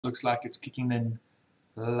Looks like it's kicking in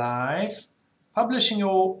live. Publishing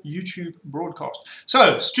your YouTube broadcast.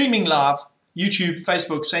 So, streaming live, YouTube,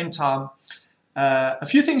 Facebook, same time. A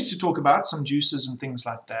few things to talk about, some juices and things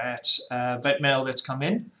like that. Vape mail that's come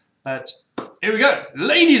in. But here we go.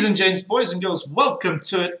 Ladies and gents, boys and girls, welcome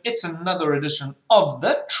to it. It's another edition of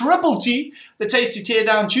the Triple T, the Tasty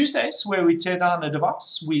Teardown Tuesdays, where we tear down a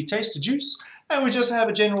device, we taste a juice, and we just have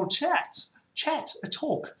a general chat, a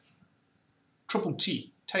talk. Triple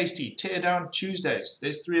T, Tasty Teardown Tuesdays.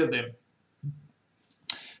 There's 3 of them.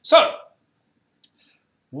 So,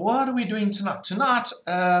 what are we doing tonight? Tonight,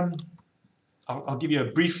 I'll give you a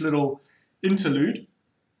brief little interlude.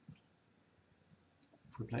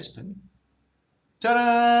 Replace pin.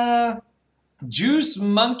 Ta-da! Juice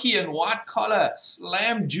Monkey and White Collar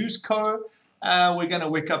Slam Juice Co. We're going to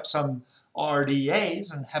whip up some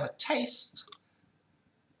RDAs and have a taste.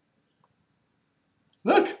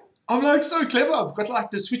 Look, I'm like so clever. I've got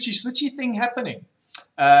like the switchy thing happening.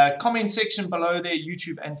 Comment section below there,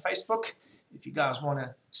 YouTube and Facebook. If you guys want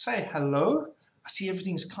to say hello. I see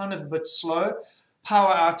everything's kind of a bit slow.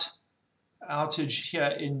 Power outage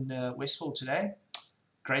here in Westville today.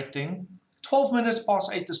 Great thing. 12 minutes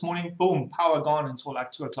past 8 this morning. Boom, power gone until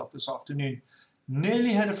like 2 o'clock this afternoon.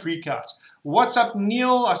 Nearly had a freak out. What's up,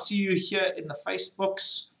 Neil? I see you here in the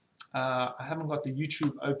Facebooks. I haven't got the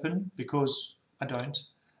YouTube open because I don't.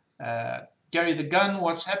 Gary the Gun,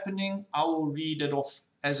 what's happening? I will read it off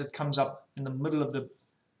as it comes up in the middle of the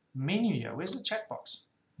menu here. Where's the chat box?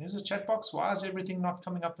 There's the chat box. Why is everything not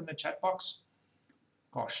coming up in the chat box?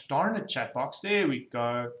 Gosh darn it, chat box. There we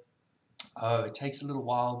go. Oh, it takes a little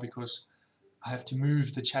while because I have to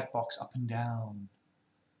move the chat box up and down.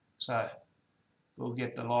 So we'll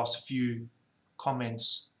get the last few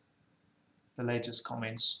comments, the latest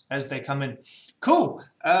comments as they come in. Cool.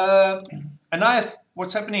 Anath,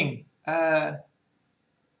 what's happening? Lesosa's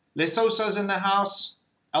in the house.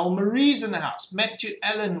 Elmarie's in the house. Matthew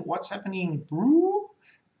Allen, what's happening, bro?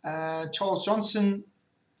 Charles Johnson.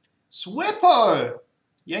 Swepo.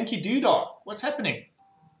 Yankee Doodah, what's happening?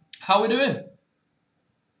 How we doing?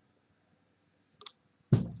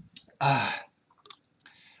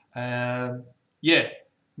 Yeah,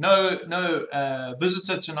 no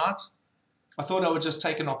visitor tonight. I thought I would just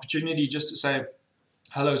take an opportunity just to say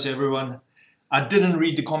hello to everyone. I didn't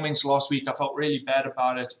read the comments last week. I felt really bad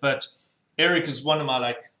about it, but Eric is one of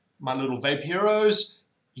my little vape heroes.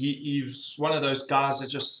 He's one of those guys that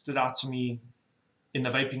just stood out to me in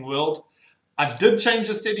the vaping world. I did change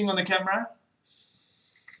the setting on the camera.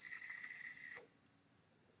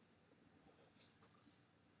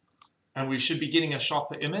 And we should be getting a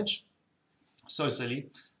sharper image. So silly.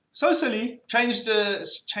 So silly. Change the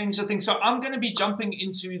thing. So I'm going to be jumping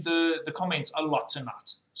into the comments a lot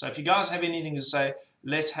tonight. So if you guys have anything to say,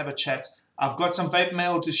 let's have a chat. I've got some vape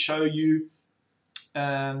mail to show you.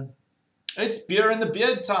 It's beer in the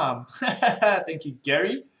beard time. Thank you,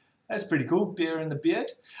 Gary. That's pretty cool. Beer in the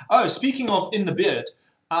beard. Oh, speaking of in the beard,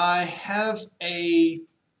 I have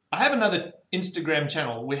another Instagram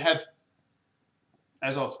channel. We have,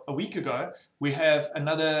 as of a week ago, we have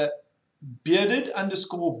another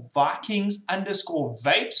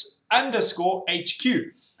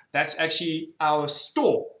bearded_Vikings_vapes_HQ. That's actually our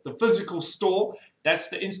store, the physical store. That's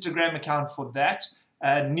the Instagram account for that.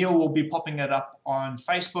 Neil will be popping it up on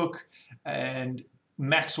Facebook, and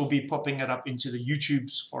Max will be popping it up into the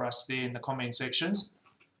YouTubes for us there in the comment sections.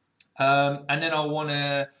 And then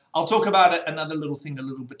I'll talk about it, another little thing a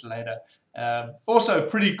little bit later. Also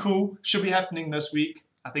pretty cool, should be happening this week.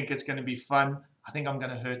 I think it's going to be fun. I think I'm going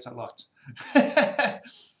to hurt a lot.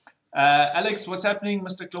 Alex, what's happening,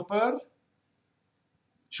 Mr. Klopper?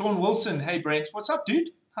 Sean Wilson, hey Brent, what's up,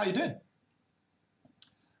 dude? How you doing?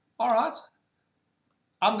 All right,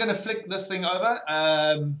 I'm going to flick this thing over.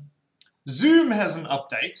 Zoom has an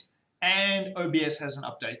update and OBS has an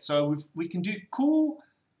update. So we can do cool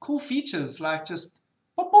features like just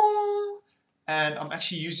boom. And I'm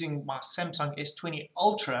actually using my Samsung S20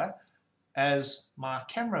 Ultra as my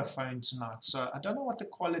camera phone tonight. So I don't know what the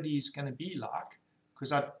quality is going to be like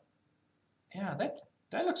because that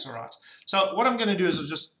looks all right. So what I'm going to do is I'll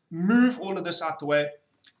just move all of this out the way.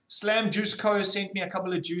 Slam Juice Co. sent me a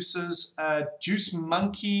couple of juices. Juice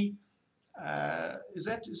Monkey. Is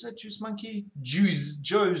that Juice Monkey? Josie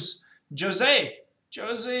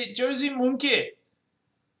Monkey.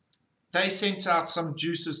 They sent out some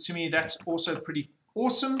juices to me. That's also pretty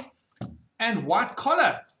awesome. And White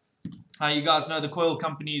Collar. You guys know the coil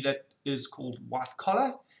company that is called White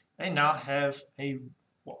Collar. They now have 2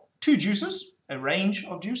 juices, a range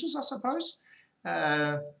of juices, I suppose.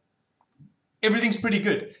 Everything's pretty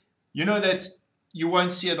good. You know that you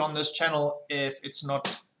won't see it on this channel if it's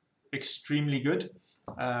not extremely good.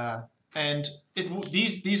 And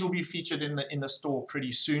these will be featured in the store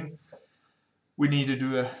pretty soon. We need to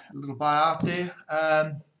do a little buyout there.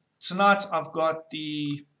 Tonight I've got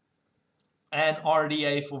an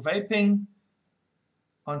RDA for vaping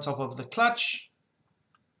on top of the clutch.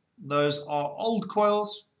 Those are old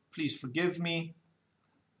coils. Please forgive me.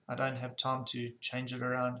 I don't have time to change it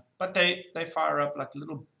around. But they fire up like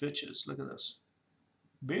little bitches. Look at this.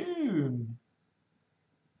 Boom.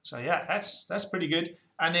 So yeah, that's pretty good.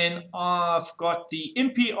 And then I've got the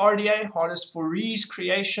Impy RDA, hardest for Rees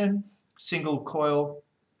creation, single coil,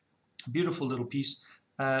 beautiful little piece,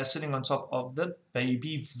 sitting on top of the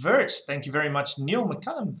baby vert. Thank you very much, Neil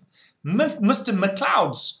McCullum, Mr.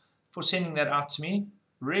 McClouds, for sending that out to me.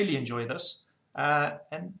 Really enjoy this.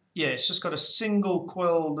 And yeah, it's just got a single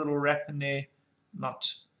coil little wrap in there. Not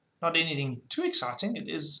anything too exciting. It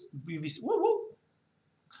is BVC. Whoa, whoa.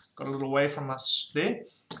 Got a little away from us there.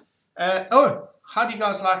 Oh, how do you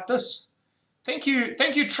guys like this? Thank you,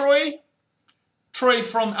 Troy. Troy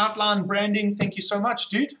from Outline Branding. Thank you so much,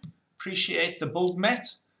 dude. Appreciate the build mat.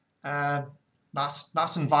 Nice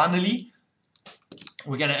and vinyl-y.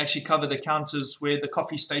 We're going to actually cover the counters where the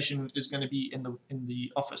coffee station is going to be in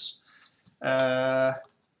the office.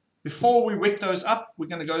 Before we wet those up, we're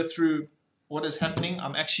going to go through what is happening.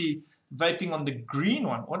 I'm actually vaping on the green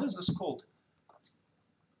one. What is this called?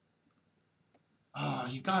 Oh,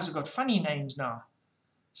 you guys have got funny names now.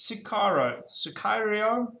 Sicario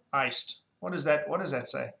Iced. What is that? What does that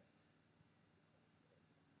say?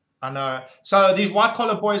 I know. So these white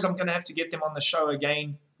collar boys, I'm going to have to get them on the show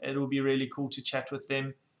again. It will be really cool to chat with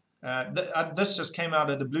them. This just came out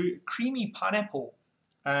of the blue. Creamy pineapple.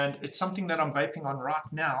 And it's something that I'm vaping on right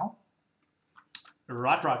now.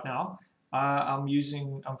 Right now. I'm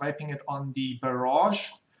vaping it on the Barrage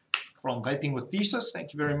from Vaping with Thesis.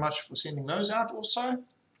 Thank you very much for sending those out also.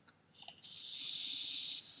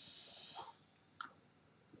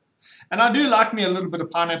 And I do like me a little bit of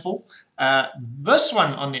pineapple. This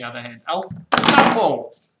one, on the other hand, El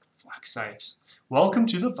Capo. Fuck's sakes. Welcome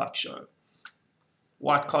to the fuck show.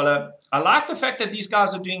 White collar. I like the fact that these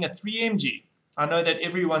guys are doing a 3mg. I know that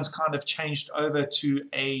everyone's kind of changed over to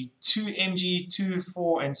a 2mg, 2,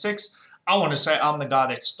 4, and 6. I want to say I'm the guy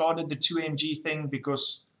that started the 2mg thing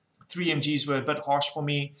because 3mgs were a bit harsh for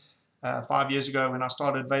me 5 years ago when I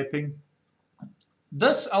started vaping.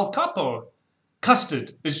 This El Capo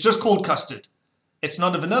custard is just called custard. It's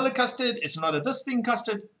not a vanilla custard. It's not a this thing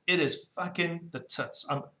custard. It is fucking the tits.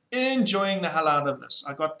 I'm enjoying the hell out of this.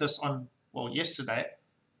 I got this on, well, yesterday.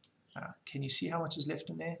 Can you see how much is left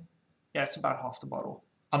in there? Yeah, it's about half the bottle.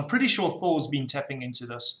 I'm pretty sure Thor's been tapping into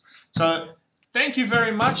this. So thank you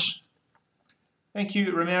very much. Thank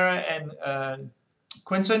you, Romero and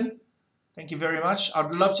Quentin. Thank you very much.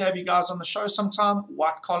 I'd love to have you guys on the show sometime.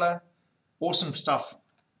 White collar, awesome stuff.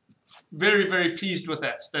 Very, very pleased with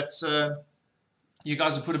that. That's you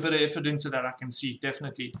guys have put a bit of effort into that, I can see,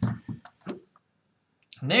 definitely.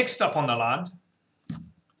 Next up on the line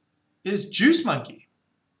is Juice Monkey.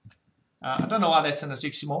 I don't know why that's in a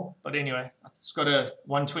 60 ml, but anyway, it's got a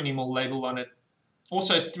 120 ml label on it.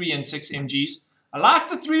 Also 3 and 6 mgs. I like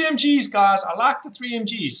the 3 mgs, guys. I like the 3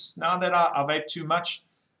 mgs. Now that I vape too much,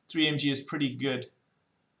 3 mg is pretty good.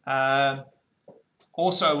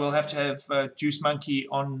 Also, we'll have to have Juice Monkey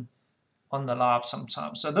on the live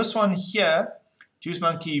sometime. So this one here, Juice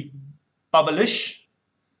Monkey Bubbleishi,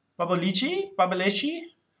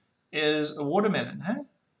 is a watermelon, huh?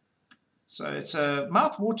 So it's a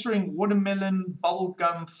mouth-watering watermelon bubble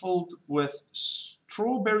gum filled with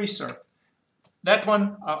strawberry syrup. That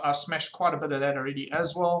one, I smashed quite a bit of that already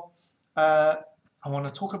as well. I want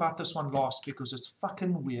to talk about this one last because it's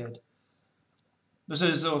fucking weird. This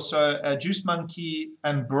is also a Juice Monkey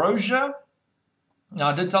Ambrosia. Now,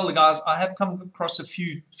 I did tell the guys I have come across a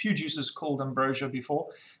few juices called Ambrosia before.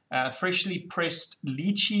 Freshly pressed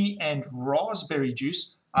lychee and raspberry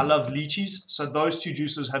juice. I love lychees, so those two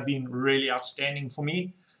juices have been really outstanding for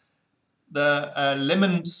me. The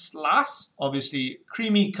lemon slice, obviously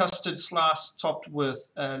creamy custard slice topped with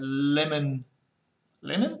lemon?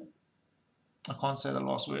 I can't say the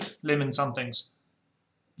last word. Lemon somethings.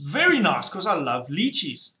 Very nice because I love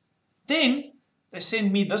lychees. Then they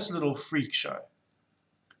send me this little freak show.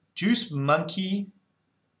 Juice Monkey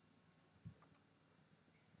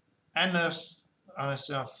fuck,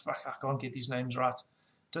 I can't get these names right.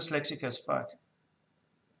 Dyslexic as fuck.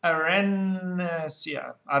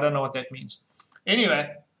 Arancia. I don't know what that means.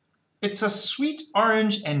 Anyway, it's a sweet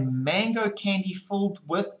orange and mango candy filled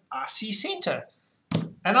with icy center.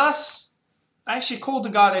 And I actually called the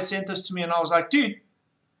guy that sent this to me and I was like, dude,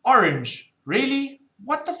 orange? Really?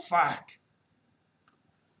 What the fuck?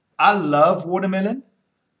 I love watermelon.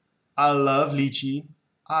 I love lychee.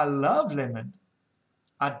 I love lemon.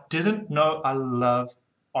 I didn't know I love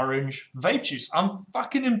orange vape juice. I'm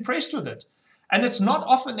fucking impressed with it. And it's not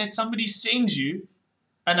often that somebody sends you,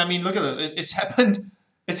 and I mean, look at it. It's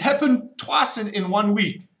happened twice in 1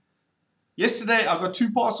 week. Yesterday, I got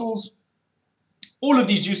 2 parcels. All of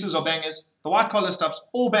these juices are bangers. The white collar stuff's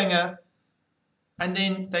all banger. And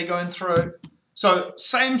then they go and throw. So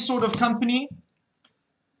same sort of company.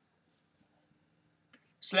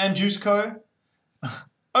 Slam Juice Co.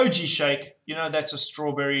 OG Shake. You know, that's a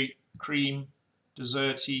strawberry cream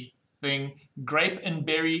desserty thing. Grape and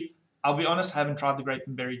berry. I'll be honest, I haven't tried the grape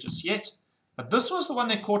and berry just yet. But this was the one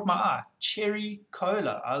that caught my eye. Cherry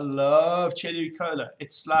Cola. I love cherry cola.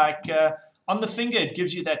 It's like on the finger, it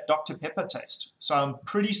gives you that Dr. Pepper taste. So I'm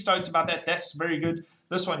pretty stoked about that. That's very good.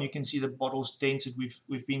 This one, you can see the bottle's dented.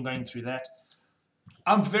 We've been going through that.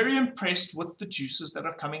 I'm very impressed with the juices that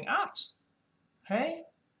are coming out. Hey?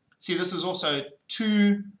 See, this is also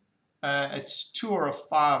 2, it's 2 or a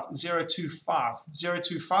 5, 025,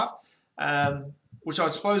 025, which I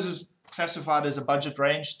suppose is classified as a budget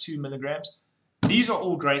range, 2 milligrams. These are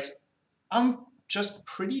all great. I'm just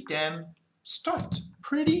pretty damn stoked.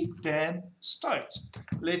 Pretty damn stoked.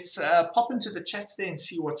 Let's pop into the chats there and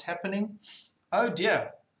see what's happening. Oh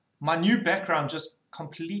dear, my new background just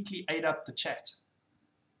completely ate up the chat.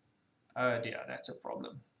 Oh dear, that's a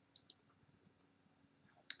problem.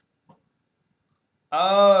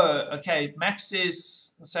 Oh, okay. Max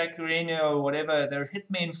says Sacrarino or whatever, they're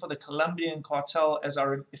hitmen for the Colombian cartel,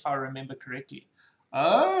 if I remember correctly.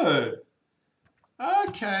 Oh,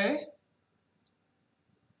 okay.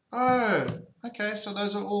 Oh, okay. So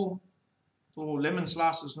those are all lemon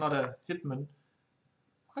slices, not a hitman.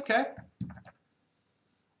 Okay.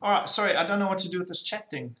 All right. Sorry, I don't know what to do with this chat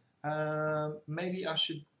thing. Maybe I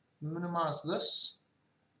should minimize this.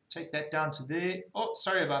 Take that down to there. Oh,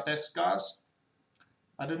 sorry about that, guys.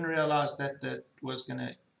 I didn't realize that was going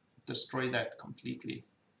to destroy that completely.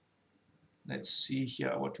 Let's see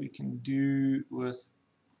here what we can do with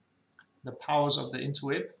the powers of the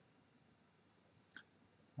interweb.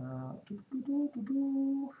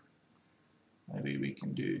 Maybe we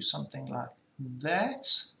can do something like that.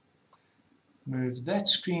 Move that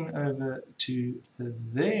screen over to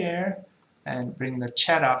there and bring the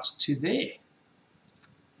chat out to there.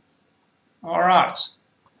 All right.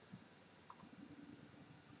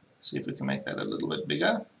 See if we can make that a little bit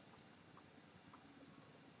bigger.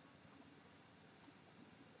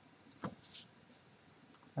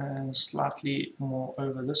 And slightly more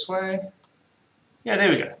over this way. Yeah,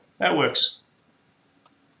 there we go. That works.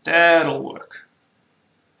 That'll work.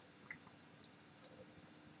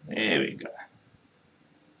 There we go.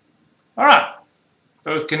 All right.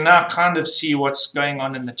 So we can now kind of see what's going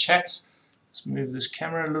on in the chats. Let's move this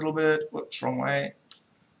camera a little bit. Whoops, wrong way.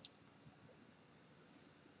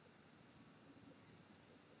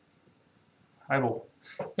 Highball.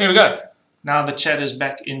 There we go. Now the chat is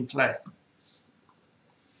back in play.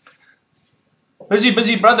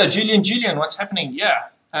 Busy brother, Julian, what's happening?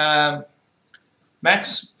 Yeah.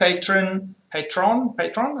 Max, Patron, I don't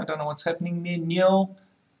know what's happening there. Neil,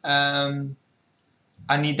 I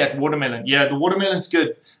need that watermelon. Yeah, the watermelon's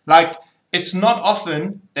good. Like, it's not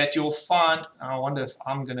often that you'll find, I wonder if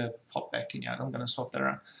I'm going to pop back in here. I'm going to swap that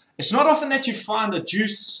around. It's not often that you find a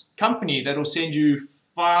juice company that will send you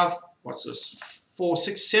 4,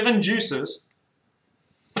 6, 7 juices.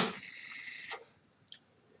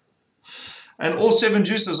 And all 7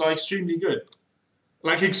 juices are extremely good.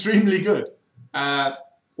 Like, extremely good.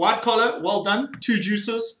 White collar, well done. 2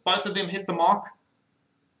 juices, both of them hit the mark.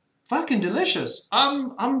 Fucking delicious.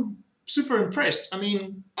 I'm super impressed. I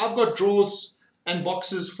mean, I've got drawers and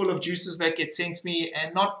boxes full of juices that get sent to me,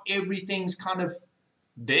 and not everything's kind of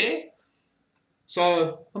there.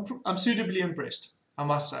 So I'm suitably impressed, I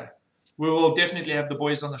must say. We will definitely have the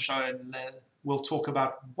boys on the show, and we'll talk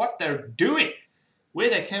about what they're doing, where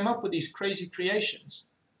they came up with these crazy creations.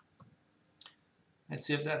 Let's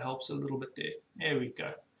see if that helps a little bit there. There we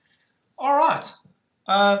go. All right.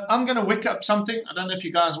 I'm going to wick up something. I don't know if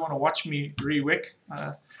you guys want to watch me re-wick.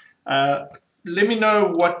 Let me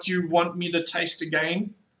know what you want me to taste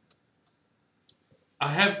again. I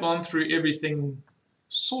have gone through everything,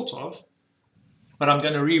 sort of, but I'm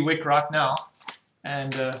going to re-wick right now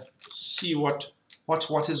and see what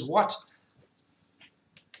is what.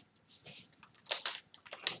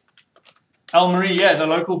 Al Marie, yeah, the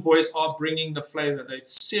local boys are bringing the flavor. They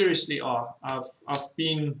seriously are. I've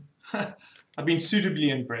been I've been suitably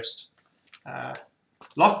impressed.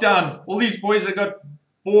 Lockdown, all these boys that got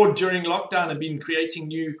bored during lockdown have been creating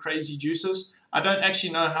new crazy juices. I don't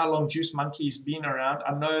actually know how long Juice Monkey's been around.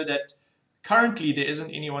 I know that currently there isn't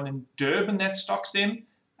anyone in Durban that stocks them,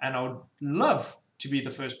 and I would love to be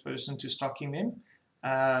the first person to stocking them.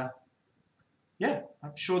 Yeah,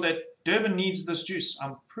 I'm sure that Durban needs this juice.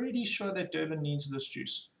 I'm pretty sure that Durban needs this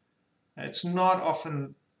juice. It's not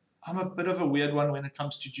often, I'm a bit of a weird one when it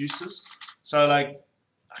comes to juices. So like,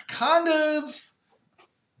 I kind of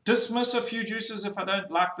dismiss a few juices if I don't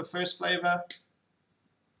like the first flavor.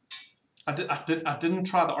 I didn't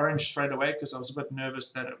try the orange straight away because I was a bit nervous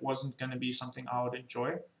that it wasn't going to be something I would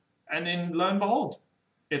enjoy. And then lo and behold,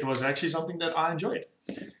 it was actually something that I enjoyed.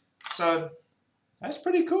 So that's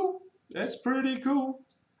pretty cool. That's pretty cool.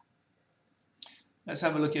 Let's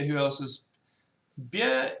have a look at who else's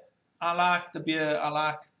beer. I like the beer. I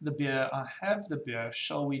like the beer. I have the beer.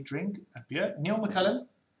 Shall we drink a beer? Neil McCullen,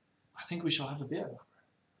 I think we shall have a beer.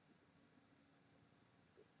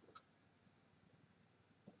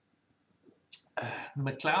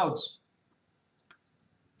 McLeod's.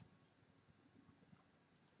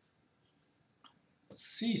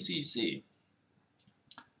 C.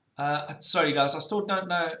 Sorry guys, I still don't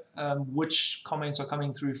know which comments are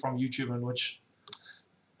coming through from YouTube and which.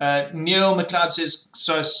 Neil McLeod says,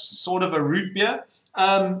 so sort of a root beer.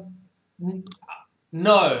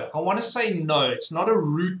 No, I want to say no. It's not a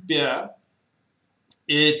root beer.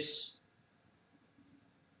 It's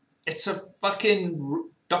a fucking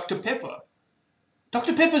Dr. Pepper.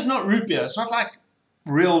 Dr. Pepper's not root beer. It's not like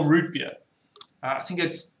real root beer. I think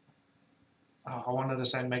it's, I wanted to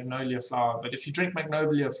say magnolia flower, but if you drink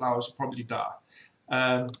magnolia flowers, you'll probably die.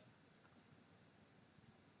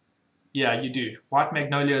 Yeah, you do. White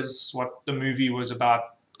magnolia is what the movie was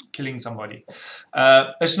about, killing somebody.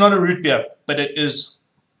 It's not a root beer, but it is.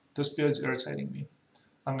 This beard's irritating me.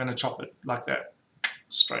 I'm going to chop it like that,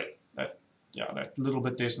 straight. Yeah, that little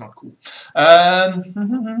bit there's not cool.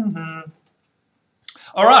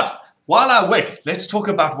 All right, while I wait, let's talk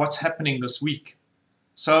about what's happening this week.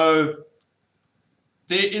 So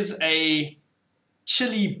there is a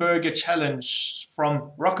chili burger challenge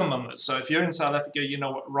from Rockamama's. So if you're in South Africa, you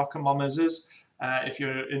know what Rockamama's is. If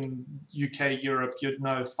you're in UK, Europe, you'd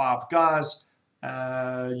know Five Guys,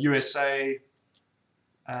 USA,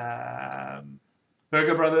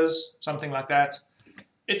 Burger Brothers, something like that.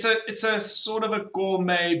 It's a sort of a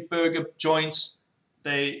gourmet burger joint.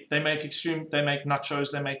 They make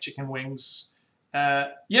nachos, they make chicken wings. Yeah,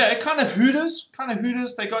 it kind of Hooters.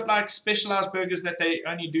 They got like specialized burgers that they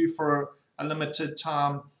only do for a limited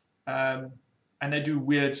time, and they do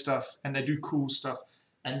weird stuff and they do cool stuff.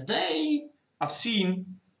 And I've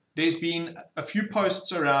seen there's been a few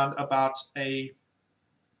posts around about a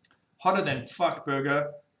hotter than fuck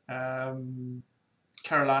burger,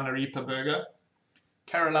 Carolina Reaper burger.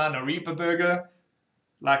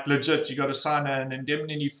 Like legit, you got to sign an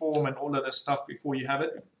indemnity form and all of this stuff before you have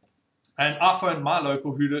it. And I phoned my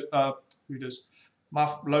local Hooters,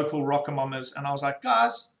 my local Rockamama's, and I was like,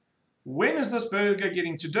 guys, when is this burger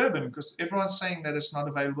getting to Durban? Because everyone's saying that it's not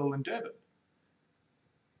available in Durban.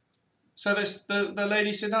 So the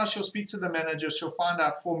lady said, no, she'll speak to the manager, she'll find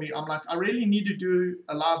out for me. I'm like, I really need to do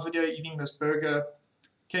a live video eating this burger.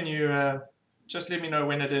 Can you just let me know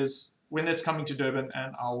when it's coming to Durban,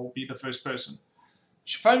 and I'll be the first person.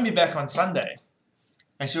 She phoned me back on Sunday,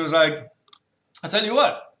 and she was like, I tell you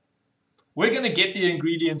what, we're going to get the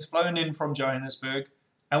ingredients flown in from Johannesburg,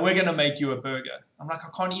 and we're going to make you a burger. I'm like, I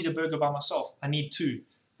can't eat a burger by myself. I need two.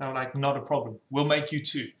 They were like, not a problem. We'll make you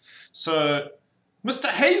two. So, Mr.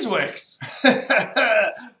 Hazeworks,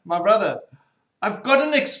 my brother, I've got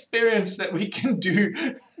an experience that we can do.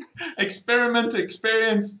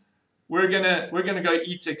 Experience. We're gonna go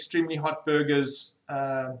eat extremely hot burgers.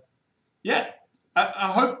 Yeah.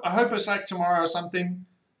 I hope it's like tomorrow or something,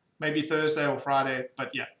 maybe Thursday or Friday.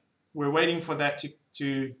 But yeah, we're waiting for that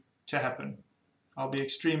to happen. I'll be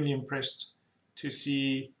extremely impressed to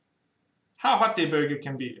see how hot their burger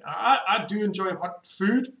can be. I do enjoy hot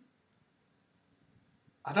food.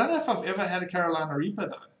 I don't know if I've ever had a Carolina Reaper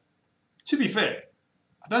though. To be fair,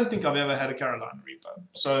 I don't think I've ever had a Carolina Reaper.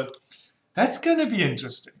 So that's going to be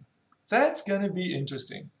interesting.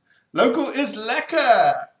 Local is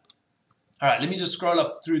lekker. All right, let me just scroll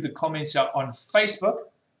up through the comments here on Facebook.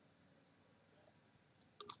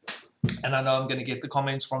 And I know I'm going to get the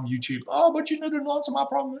comments from YouTube. Oh, but you didn't answer my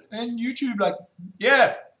problem. And YouTube, like,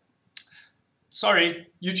 yeah. Sorry,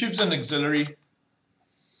 YouTube's an auxiliary.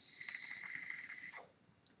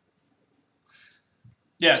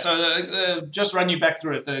 Yeah, so just run you back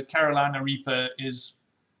through it. The Carolina Reaper is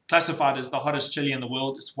classified as the hottest chili in the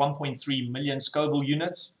world. It's 1.3 million Scoville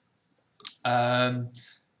units.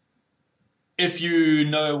 If you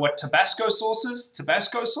know what Tabasco sauce is,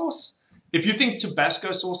 Tabasco sauce If you think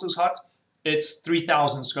Tabasco sauce is hot, it's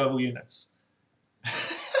 3,000 Scoville units.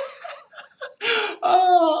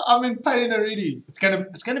 Oh, I'm in pain already. It's gonna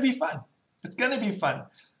be fun. It's gonna be fun. Let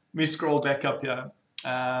me scroll back up here.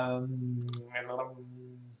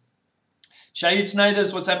 Shahid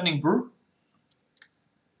Snyders, what's happening, bro?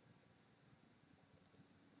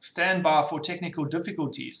 Stand by for technical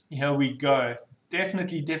difficulties. Here we go.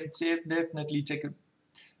 Definitely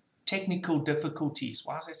technical difficulties.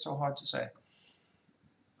 Why is that so hard to say?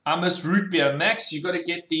 I miss root beer. Max, you got to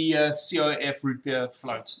get the COF root beer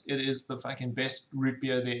float. It is the fucking best root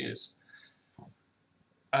beer there is.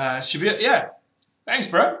 Should be, yeah. Thanks,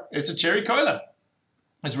 bro. It's a cherry cola.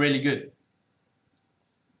 It's really good.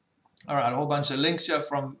 All right, a whole bunch of links here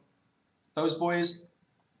from those boys.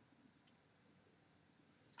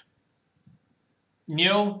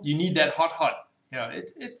 Neil, you need that hot. Yeah,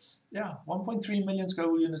 it's 1.3 million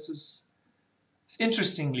Scoville units is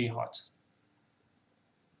interestingly hot.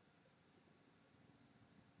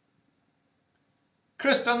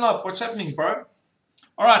 Chris Dunlop, what's happening, bro?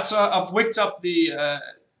 All right, so I've whipped up the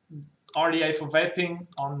RDA for vaping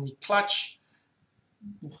on the clutch.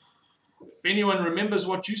 If anyone remembers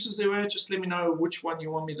what juices there were, just let me know which one you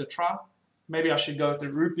want me to try. Maybe I should go with the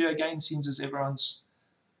root beer again, since as everyone's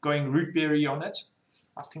going root beery on it.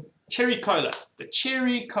 I think cherry cola, the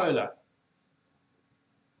cherry cola.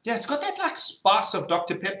 Yeah, it's got that like spice of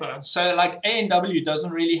Dr. Pepper. So like A&W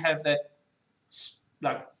doesn't really have that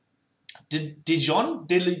like Dijon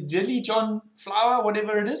flour,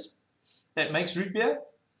 whatever it is, that makes root beer.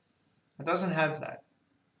 It doesn't have that.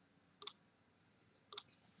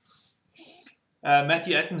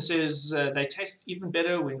 Matthew Atten says they taste even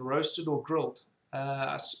better when roasted or grilled.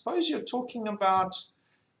 I suppose you're talking about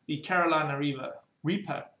the Carolina Reaper.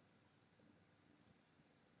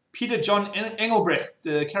 Peter John Engelbrecht,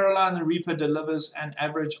 the Carolina Reaper delivers an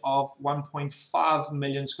average of 1.5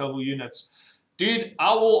 million Scoville units. Dude,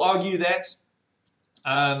 I will argue that.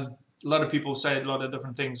 A lot of people say a lot of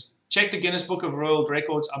different things. Check the Guinness Book of World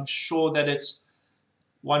Records. I'm sure that it's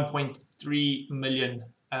 1.3 million.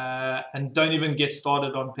 And don't even get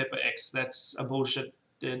started on Pepper X. That's a bullshit.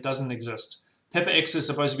 It doesn't exist. Pepper X is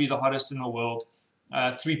supposed to be the hottest in the world.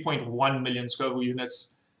 3.1 million Scoville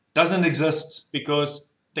units. Doesn't exist because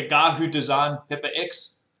the guy who designed Pepper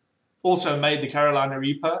X also made the Carolina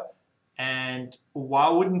Reaper. And why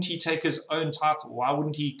wouldn't he take his own title? Why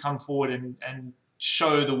wouldn't he come forward and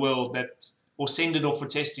show the world that, or send it off for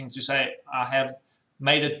testing to say, I have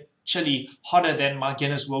made a chili hotter than my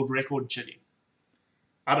Guinness World Record chili?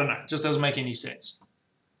 I don't know. It just doesn't make any sense.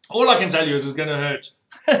 All I can tell you is it's going to hurt.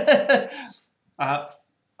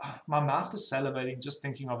 My mouth is salivating just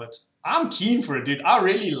thinking of it. I'm keen for it, dude. I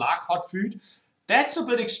really like hot food. That's a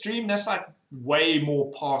bit extreme. That's like way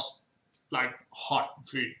more past like hot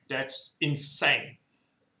food. That's insane.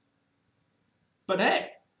 But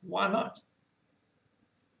hey, why not?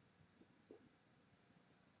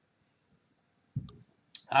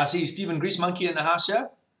 I see Stephen Grease Monkey in the house here.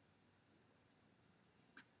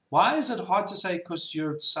 Why is it hard to say because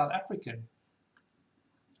you're South African?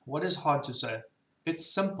 What is hard to say? It's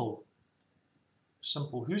simple.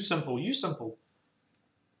 Simple. Who's simple? You simple.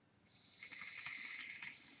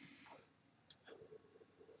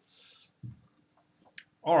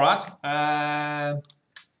 All right.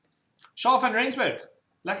 Charles van Rensburg.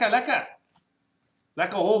 Lekker.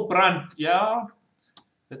 Lekker whole brand. Yeah.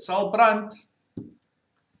 It's all brand.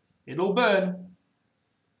 It'll burn.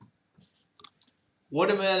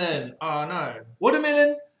 Watermelon. Oh no.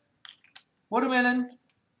 Watermelon.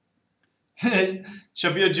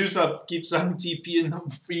 Shabir juice up. Keep some TP in the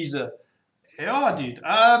freezer. Yeah, dude.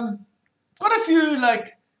 Got a few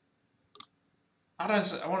like I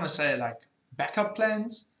want to say like backup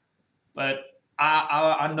plans, but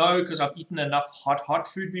I know because I've eaten enough hot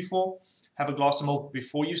food before. Have a glass of milk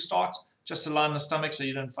before you start, just to line the stomach so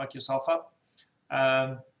you don't fuck yourself up.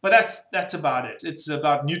 But that's about it. It's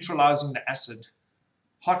about neutralizing the acid.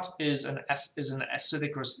 Hot is an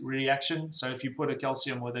acidic reaction, so if you put a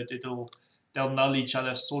calcium with it, they'll null each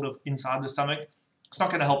other sort of inside the stomach. It's not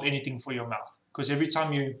going to help anything for your mouth because every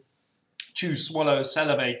time you chew, swallow,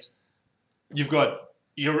 salivate,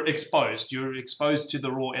 you're exposed. You're exposed to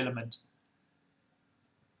the raw element.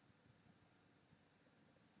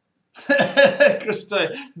 Christo,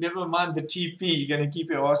 never mind the TP. You're going to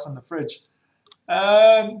keep your ass on the fridge.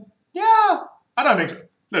 Yeah, I don't think so.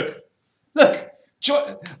 Look.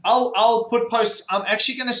 I'll put posts. I'm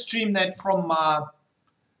actually going to stream that from my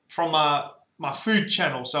food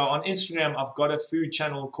channel. So on Instagram, I've got a food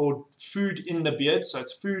channel called Food in the Beard. So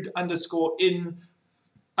it's food_in_the_beard.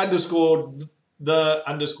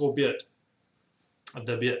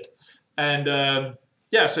 The beard. And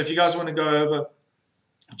yeah, so if you guys want to go over,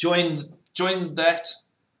 join that.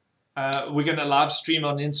 We're going to live stream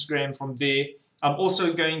on Instagram from there. I'm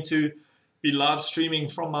also going to be live streaming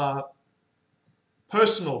from our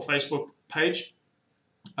personal Facebook page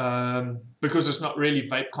because it's not really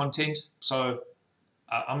vape content. So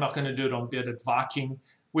I'm not going to do it on Bearded Viking.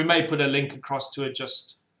 We may put a link across to it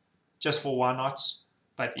just for why nots.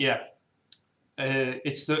 But yeah,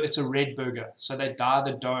 it's a red burger. So they dye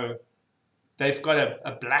the dough. They've got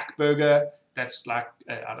a black burger that's like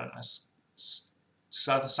I don't know,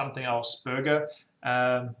 something else burger.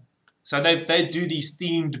 So they do these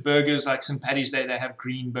themed burgers, like St. Paddy's Day they have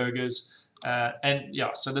green burgers. And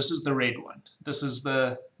yeah, so this is the red one. This is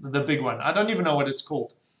the big one. I don't even know what it's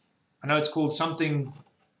called. I know it's called something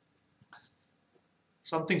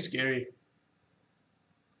scary.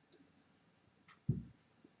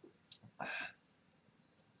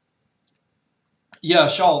 Yeah,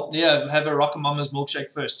 Charles. Yeah, have a Rock and Mama's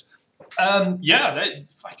milkshake first. Yeah, their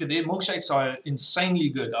milkshakes are insanely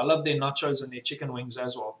good. I love their nachos and their chicken wings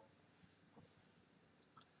as well.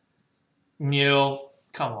 Neil,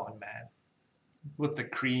 come on, man, with the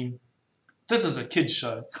cream. This is a kid's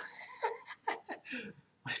show.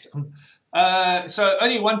 Wait, so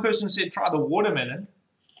only one person said try the watermelon.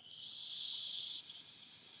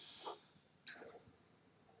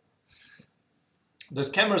 This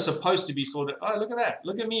camera is supposed to be sort of, oh, look at that.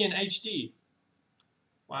 Look at me in HD.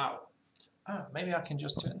 Wow. Oh, maybe I can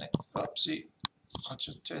just turn that. See, I'll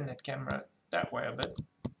just turn that camera that way a bit.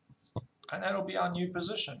 And that'll be our new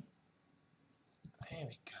position. There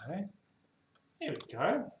we go. There we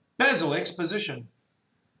go. Basil exposition.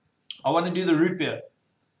 I want to do the root beer.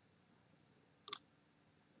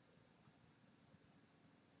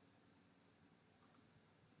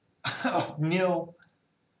 Oh, Neil.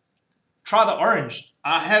 Try the orange.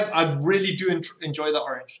 I really do enjoy the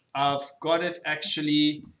orange. I've got it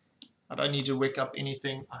actually. I don't need to wake up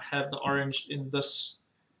anything. I have the orange in this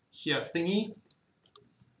here thingy.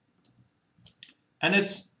 And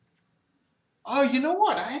it's, oh, you know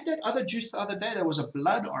what? I had that other juice the other day that was a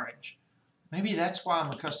blood orange. Maybe that's why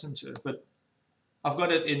I'm accustomed to it. But I've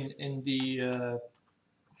got it in the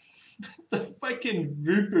the fucking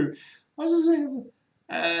Vupu. What's it saying?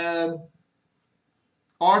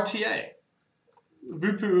 RTA.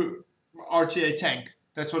 Vupu RTA tank.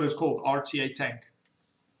 That's what it's called, RTA tank.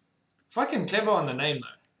 Fucking clever on the name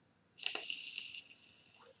though.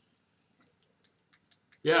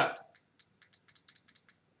 Yeah.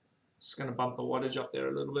 Just gonna bump the wattage up there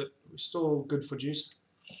a little bit. We're still good for juice.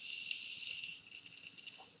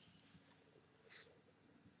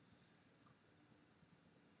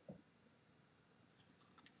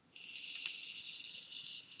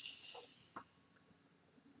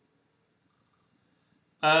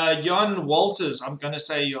 Jan Walters, I'm going to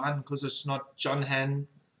say Johan because it's not John Han.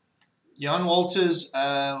 Jan Walters,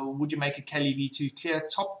 would you make a Cali V2 clear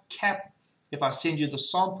top cap? If I send you the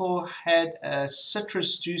sample, had a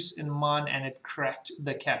citrus juice in mine and it cracked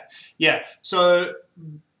the cap. Yeah, so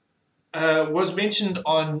was mentioned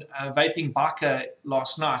on Vaping Biker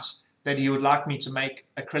last night that he would like me to make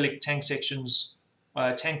acrylic tank sections,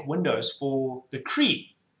 tank windows for the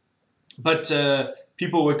Cree. But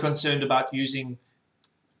people were concerned about using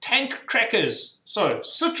tank crackers, so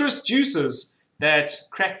citrus juices that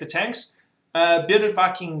crack the tanks. Bearded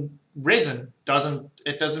Viking resin doesn't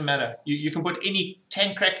matter. You can put any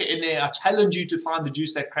tank cracker in there. I challenge you to find the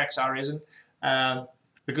juice that cracks our resin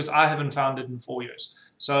because I haven't found it in 4 years.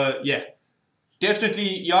 So yeah,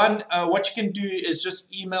 definitely, Jan, what you can do is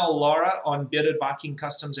just email Laura on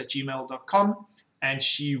beardedvikingcustoms@gmail.com and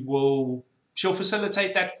she'll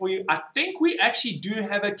facilitate that for you. I think we actually do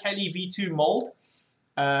have a Cali V2 mold.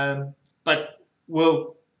 But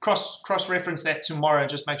we'll cross-reference that tomorrow and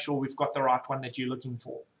just make sure we've got the right one that you're looking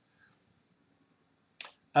for.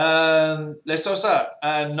 Let's also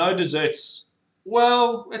no desserts.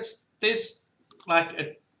 Well, there's like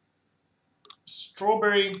a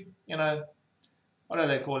strawberry, what do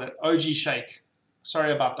they call it? OG shake.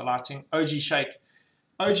 Sorry about the lighting. OG shake,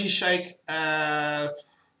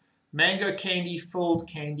 mango candy, filled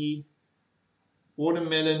candy,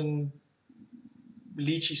 watermelon,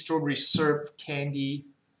 lychee strawberry syrup candy,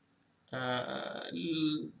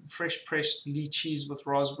 fresh pressed lychees with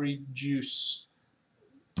raspberry juice,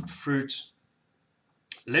 fruit,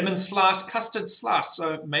 lemon slice, custard slice.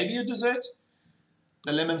 So maybe a dessert.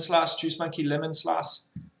 The lemon slice, Juice Monkey lemon slice.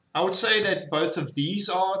 I would say that both of these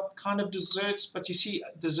are kind of desserts, but you see,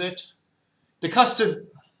 dessert, the custard,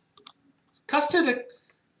 is custard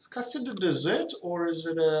a dessert or is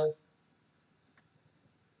it a?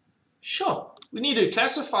 Sure, we need to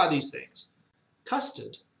classify these things.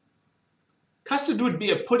 Custard. Custard would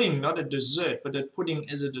be a pudding, not a dessert, but a pudding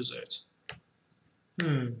is a dessert.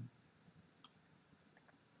 Oh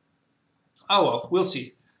well, we'll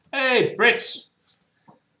see. Hey, Brett,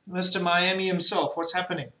 Mr. Miami himself, what's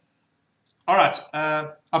happening? All right,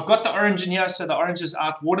 I've got the orange in here, so the orange is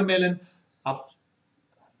out. Watermelon,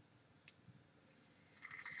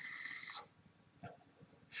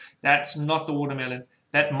 that's not the watermelon.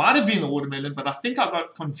 That might have been the watermelon, but I think I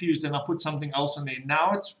got confused and I put something else in there.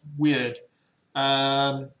 Now it's weird.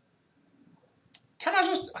 Can I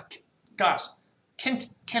just, guys, can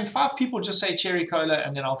 5 people just say cherry cola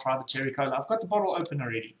and then I'll try the cherry cola? I've got the bottle open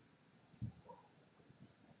already.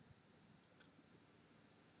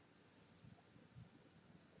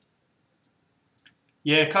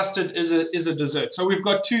 Yeah, custard is a dessert. So we've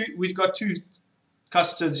got two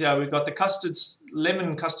custards here. We've got the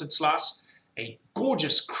lemon custard slice, a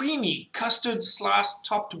gorgeous creamy custard slice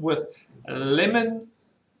topped with lemon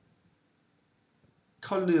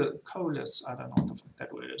colas. I don't know what the fuck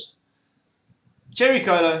that word is. Cherry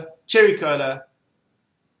cola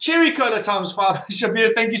times 5.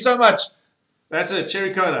 Shabir, thank you so much. That's it,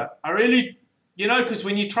 cherry cola. I really, because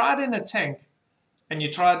when you try it in a tank and you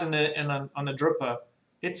try it on a dripper,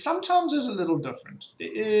 it sometimes is a little different.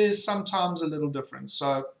 It is sometimes a little different.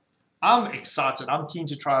 So I'm excited. I'm keen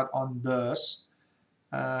to try it on this.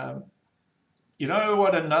 You know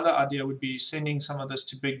what another idea would be? Sending some of this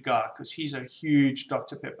to Big Guy, because he's a huge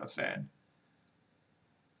Dr. Pepper fan.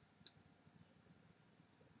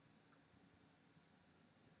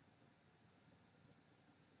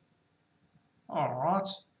 All right.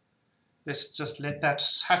 Let's just let that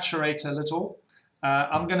saturate a little.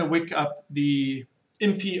 I'm going to wick up the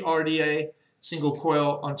Impy RDA single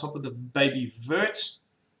coil on top of the Baby Vert,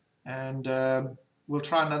 and we'll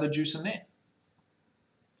try another juice in there.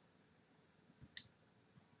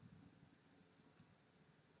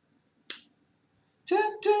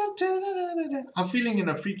 I'm feeling in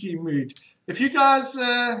a freaky mood. If you guys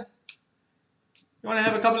you want to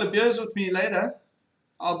have a couple of beers with me later,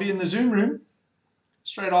 I'll be in the Zoom room.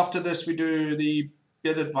 Straight after this, we do the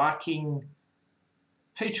Bearded Viking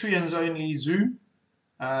Patreons only Zoom.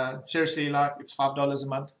 Seriously, like, it's $5 a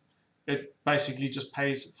month. It basically just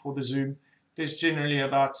pays for the Zoom. There's generally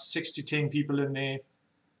about 6 to 10 people in there,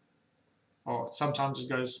 or sometimes it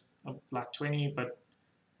goes like 20, but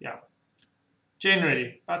yeah,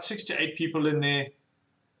 generally about 6 to 8 people in there.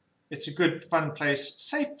 It's a good, fun place,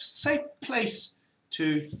 safe place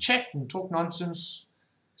to chat and talk nonsense.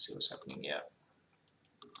 See what's happening here.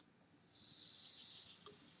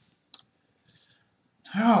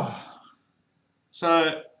 Oh.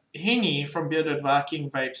 So Henny from Bearded Viking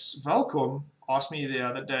Vapes Velkom asked me the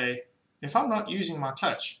other day, if I'm not using my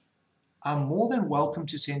clutch, I'm more than welcome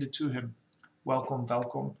to send it to him. Welcome,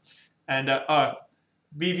 Velkom. And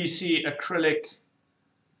BVC acrylic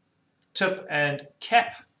tip and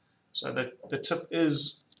cap. So the tip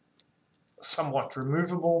is somewhat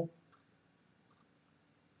removable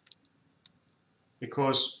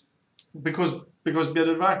because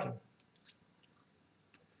Bearded Viking.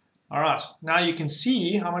 All right, now you can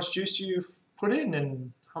see how much juice you've put in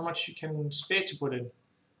and how much you can spare to put in.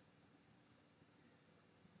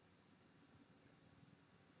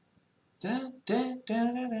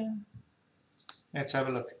 Let's have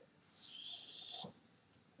a look.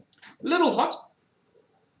 A little hot.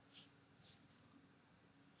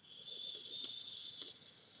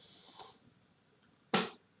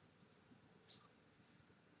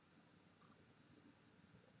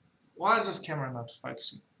 Why is this camera not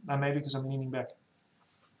focusing? Maybe because I'm leaning back.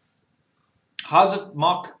 How's it,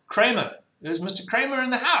 Mark Kramer? There's Mr. Kramer in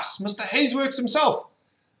the house. Mr. Hazeworks himself.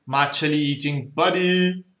 My chili eating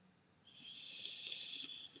buddy.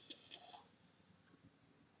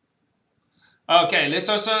 Okay, let's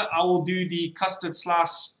also, I will do the custard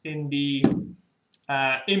slice in the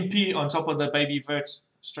MP on top of the Baby Vert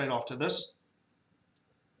straight after this.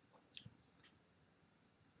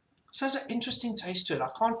 So there's an interesting taste to it. I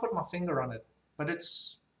can't put my finger on it, but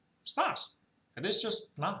it's nice. It is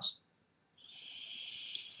just nice.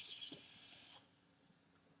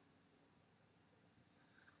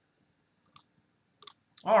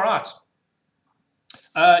 All right.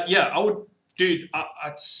 Yeah, I would, dude.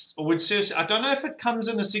 I would seriously. I don't know if it comes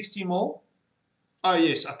in a 60 ml. Oh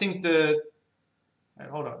yes, I think the. Hey,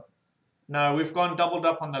 hold on. No, we've gone doubled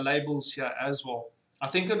up on the labels here as well. I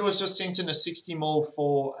think it was just sent in a 60 ml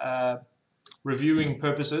for reviewing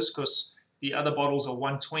purposes because the other bottles are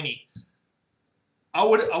 120. I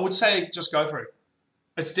would say just go for it.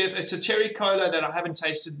 It's a cherry cola that I haven't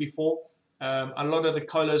tasted before. A lot of the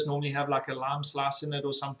colas normally have like a lime slice in it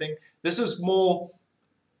or something. This is more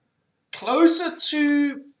closer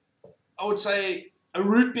to I would say a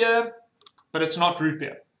root beer, but it's not root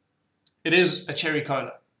beer. It is a cherry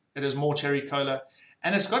cola. It is more cherry cola.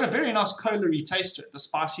 And it's got a very nice cola-y taste to it, the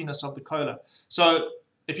spiciness of the cola. So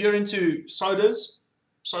if you're into sodas,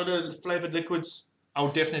 soda-flavored liquids, I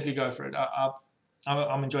would definitely go for it.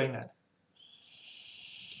 I'm enjoying that.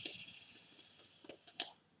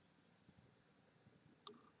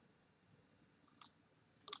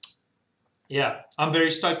 Yeah, I'm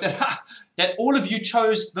very stoked that that all of you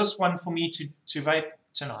chose this one for me to vape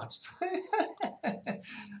tonight.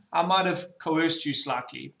 I might have coerced you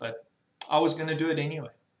slightly, but I was going to do it anyway.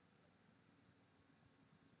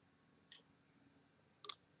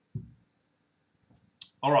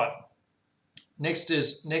 All right. Next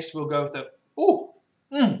we'll go with the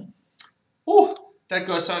that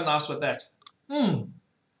goes so nice with that.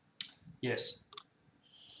 Yes.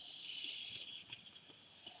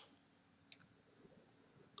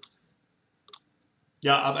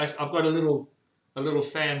 Yeah, I've got a little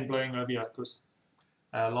fan blowing over here because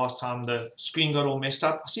last time the screen got all messed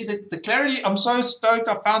up. See the clarity. I'm so stoked.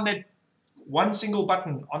 I found that one single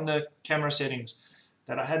button on the camera settings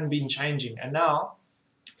that I hadn't been changing, and now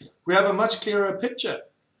we have a much clearer picture.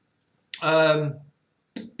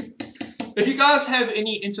 If you guys have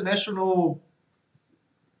any international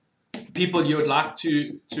people you would like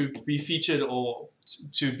to be featured or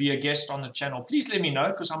to be a guest on the channel, please let me know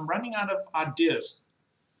because I'm running out of ideas.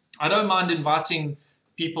 I don't mind inviting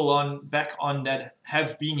people back on that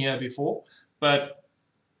have been here before, but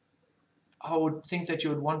I would think that you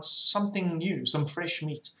would want something new, some fresh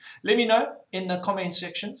meat. Let me know in the comment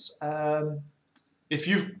sections. If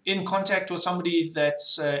you're in contact with somebody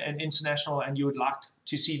that's an international and you would like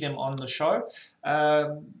to see them on the show,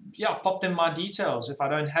 yeah, pop them my details. If I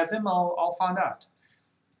don't have them, I'll find out.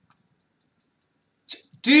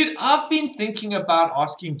 Dude, I've been thinking about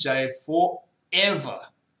asking Jay forever.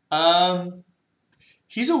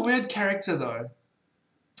 He's a weird character though.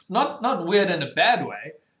 Not weird in a bad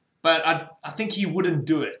way, but I think he wouldn't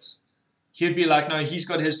do it. He'd be like, no, he's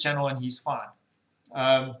got his channel and he's fine.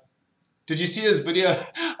 Did you see his video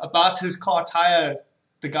about his car tire?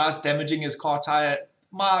 The guy's damaging his car tire.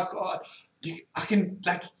 My God, he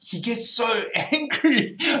gets so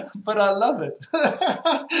angry, but I love it.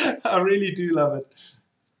 I really do love it.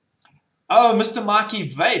 Oh, Mr. Mikey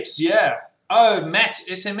Vapes, yeah. Oh, Matt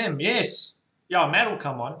SMM, yes. Yeah, Matt will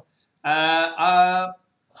come on.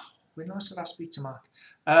 When last did I speak to Mark?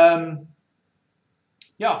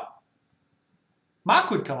 Yeah,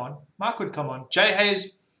 Mark would come on. Mark would come on. Jay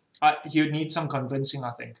Hayes, he would need some convincing,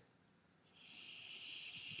 I think.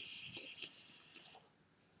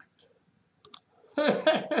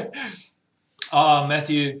 Oh,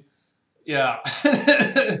 Matthew. Yeah.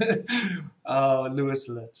 Oh, Lewis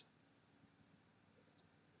Litt.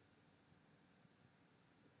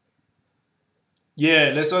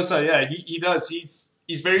 Yeah, let's also, yeah, he does.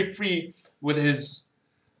 He's very free with his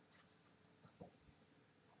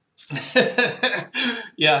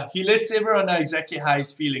yeah, he lets everyone know exactly how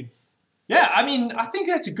he's feeling. Yeah, I mean, I think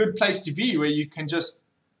that's a good place to be where you can just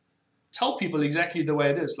tell people exactly the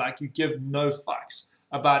way it is. Like you give no fucks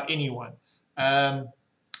about anyone.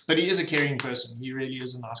 But he is a caring person. He really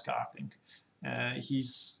is a nice guy, I think.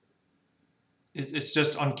 It's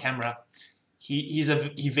just on camera. He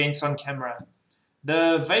vents on camera.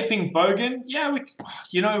 The vaping bogan, yeah,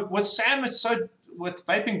 with Sam, with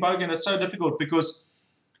vaping bogan, it's so difficult because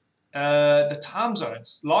the time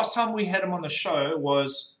zones. Last time we had him on the show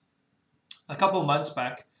was a couple of months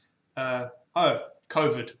back.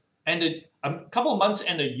 COVID. And a couple of months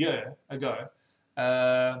and a year ago.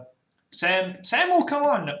 Sam will come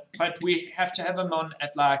on, but we have to have him on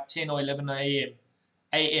at like 10 or 11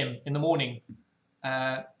 a.m. in the morning.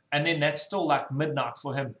 And then that's still like midnight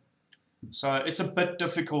for him. So it's a bit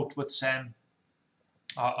difficult with Sam.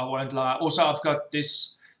 I won't lie. Also, I've got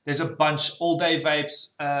this. There's a bunch. All Day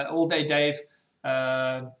Vapes, All Day Dave,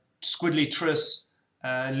 Squidly Tris,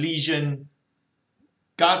 Legion,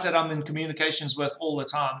 guys that I'm in communications with all the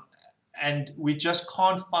time. And we just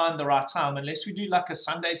can't find the right time unless we do like a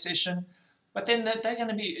Sunday session. But then they're going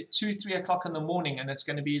to be at 2, 3 o'clock in the morning, and it's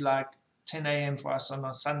going to be like 10 a.m. for us on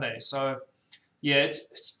a Sunday. So yeah,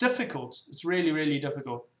 it's difficult. It's really, really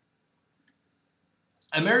difficult.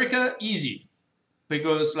 America, easy,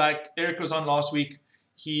 because like Eric was on last week.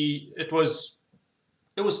 It was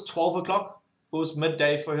 12 o'clock. It was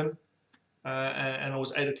midday for him, and it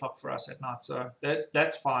was 8 o'clock for us at night. So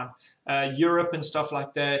that's fine. Europe and stuff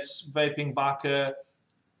like that, vaping Barker,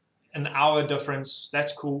 an hour difference.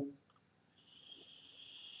 That's cool.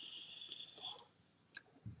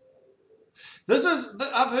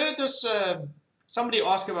 I've heard this. Somebody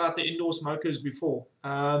asked about the indoor smokers before.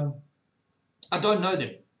 I don't know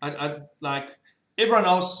them. I like everyone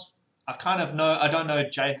else. I kind of know. I don't know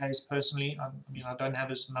Jay Hayes personally. I mean, I don't have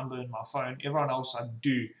his number in my phone. Everyone else I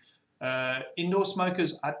do. Indoor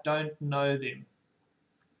smokers, I don't know them.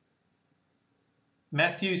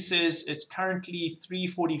 Matthew says it's currently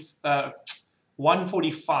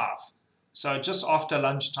 1:45, so just after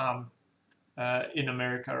lunchtime in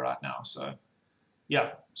America right now. So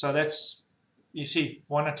yeah, so that's, you see,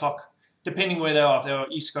 1 o'clock, depending where they are, if they are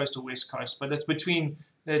East Coast or West Coast, but it's between,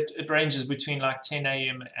 it ranges between like 10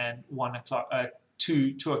 a.m. and 1 o'clock,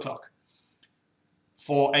 2 o'clock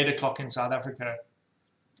for 8 o'clock in South Africa.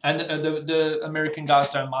 And the American guys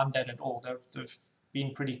don't mind that at all. They've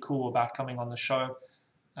been pretty cool about coming on the show.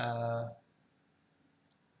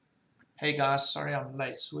 Hey guys, sorry I'm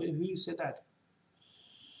late. Who said that?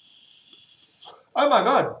 Oh my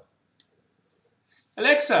God.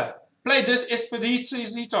 Alexa, play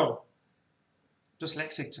Despacito.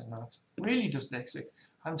 Dyslexic tonight. Really dyslexic.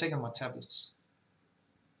 I'm taking my tablets.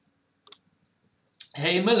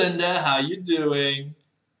 Hey Melinda, how you doing?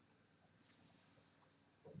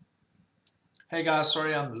 Hey guys,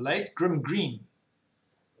 sorry I'm late. Grim Green.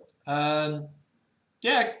 Yeah,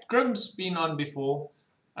 Grim's been on before.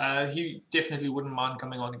 He definitely wouldn't mind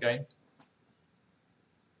coming on again.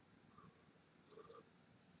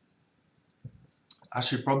 I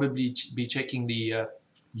should probably be checking the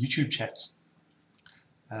YouTube chats,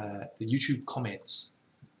 the YouTube comments,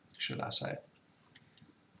 should I say.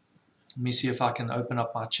 Let me see if I can open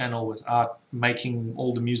up my channel without making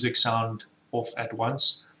all the music sound off at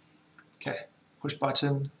once. Okay, push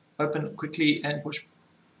button, open quickly, and push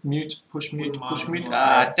mute, push mute, push mute.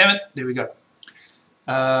 Ah, damn it, there we go.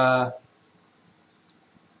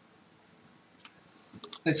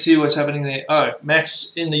 Let's see what's happening there. Oh,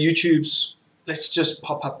 Max in the YouTubes. Let's just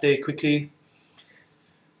pop up there quickly.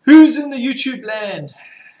 Who's in the YouTube land?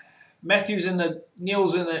 Matthew's in it,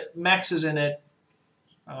 Neil's in it, Max is in it.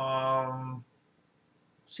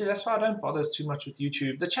 See, that's why I don't bother too much with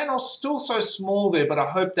YouTube. The channel's still so small there, but I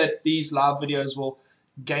hope that these live videos will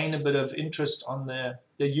gain a bit of interest on the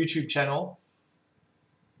YouTube channel.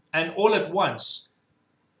 And all at once,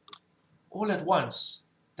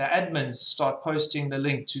 the admins start posting the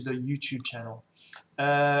link to the YouTube channel.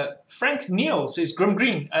 Frank Neal says, Grim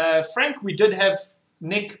Green. Frank, we did have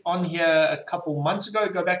Nick on here a couple months ago.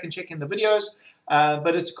 Go back and check in the videos.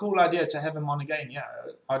 But it's a cool idea to have him on again. Yeah,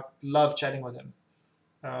 I'd love chatting with him.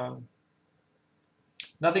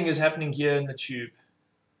 Nothing is happening here in the tube.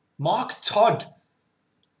 Mark Todd.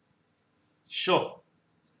 Sure.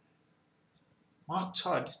 Mark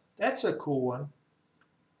Todd. That's a cool one.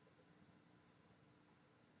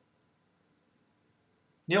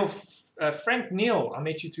 Neil, Frank Neal. I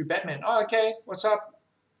met you through Batman. Oh, okay. What's up?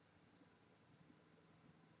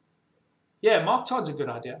 Yeah, Mark Todd's a good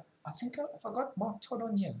idea. I think if I got Mark Todd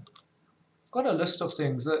on here, I've got a list of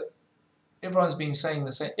things that everyone's been saying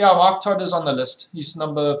the same. Yeah, Mark Todd is on the list. He's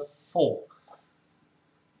number 4.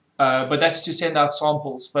 But that's to send out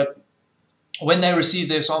samples. But when they receive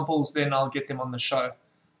their samples, then I'll get them on the show.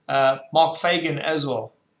 Mark Fagan as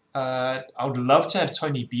well. I would love to have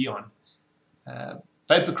Tony B on.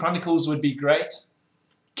 Vapor Chronicles would be great.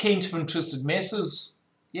 Kent from Twisted Messes.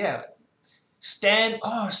 Yeah. Stan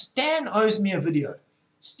owes me a video.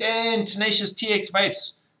 Stan, Tenacious TX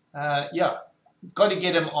Vapes. Yeah. Got to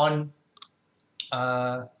get him on.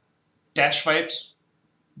 Dash Vapes.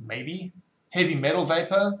 Maybe. Heavy Metal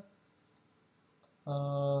Vapor.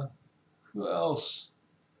 Who else?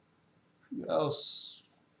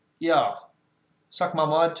 Yeah. Suck My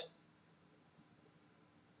Mud.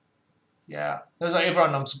 Yeah. Those are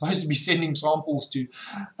everyone I'm supposed to be sending samples to.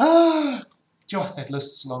 God, that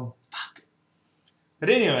list's long. Fuck. But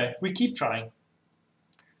anyway, we keep trying.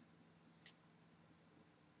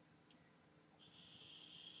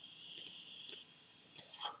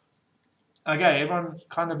 Okay, everyone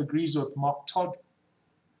kind of agrees with Mark Todd.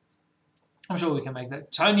 I'm sure we can make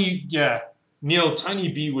that. Tony, yeah. Neil,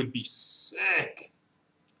 Tony B would be sick.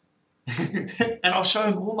 And I'll show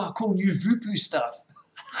him all my cool new Vupu stuff.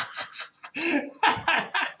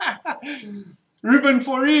 Ruben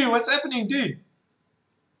Foree, what's happening, dude?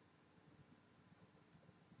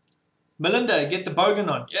 Melinda, get the bogan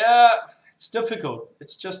on. Yeah, it's difficult.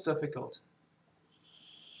 It's just difficult.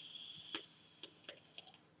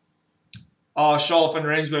 Oh, Sharf and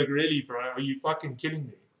Rainsberg, really, bro? Are you fucking kidding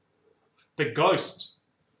me? The Ghost.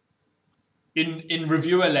 In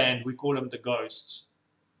reviewer land, we call him the Ghost.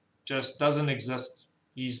 Just doesn't exist.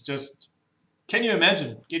 He's just... Can you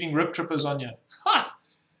imagine getting rip trippers on you? Ha!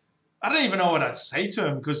 I don't even know what I'd say to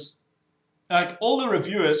him, because like all the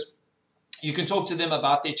reviewers, you can talk to them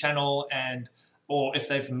about their channel and or if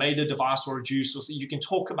they've made a device or a juice, or so you can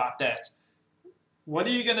talk about that. What are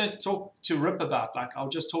you going to talk to Rip about? Like, I'll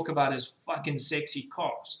just talk about his fucking sexy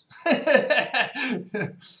cars.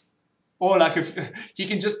 Or like if he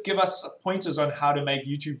can just give us pointers on how to make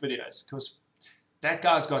YouTube videos, because that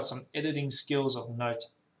guy's got some editing skills of note.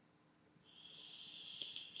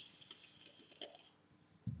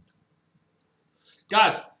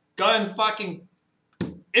 Guys, go and fucking,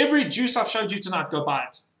 every juice I've showed you tonight, go buy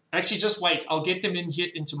it. Actually, just wait. I'll get them in here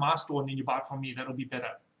into my store and then you buy it from me. That'll be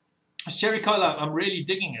better. It's cherry cola. I'm really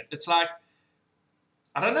digging it. It's like,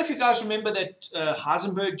 I don't know if you guys remember that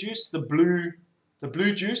Heisenberg juice, the blue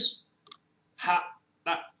juice.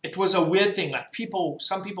 It was a weird thing. Like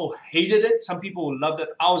some people hated it. Some people loved it.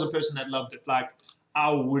 I was a person that loved it. Like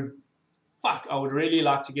I would really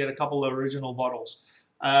like to get a couple of original bottles.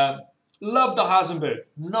 Love the Heisenberg.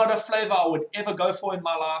 Not a flavor I would ever go for in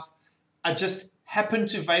my life. I just happened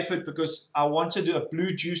to vape it because I wanted a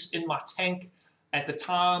blue juice in my tank at the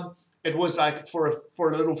time. It was like for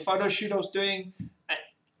a little photo shoot I was doing.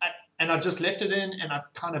 And I just left it in and I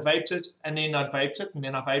kind of vaped it. And then I vaped it and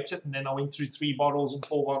then I vaped it. And then I went through 3 bottles and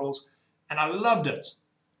 4 bottles. And I loved it.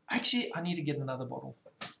 Actually, I need to get another bottle.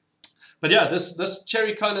 But yeah, this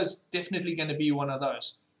cherry cola is definitely going to be one of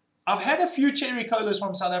those. I've had a few cherry colas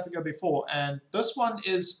from South Africa before, and this one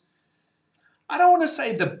is, I don't want to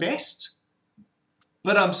say the best,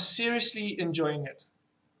 but I'm seriously enjoying it.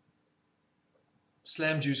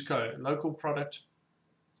 Slam Juice Co., local product.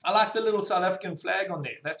 I like the little South African flag on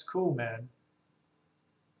there. That's cool, man.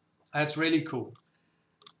 That's really cool.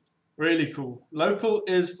 Really cool. Local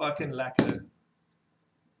is fucking lacquer.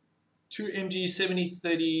 2 mg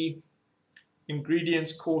 70/30.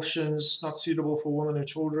 Ingredients, cautions, not suitable for women or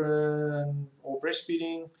children or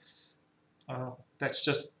breastfeeding. That's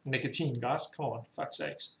just nicotine, guys. Come on, fuck's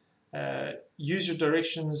sakes. Use your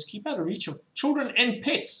directions. Keep out of reach of children and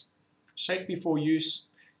pets. Shake before use.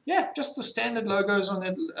 Yeah, just the standard logos on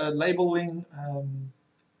it, labeling.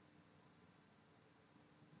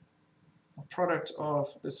 A product of,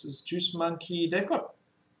 this is Juice Monkey. They've got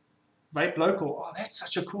Vape Local. Oh, that's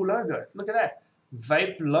such a cool logo. Look at that.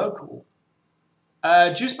 Vape Local.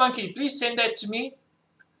 Juice Monkey, please send that to me,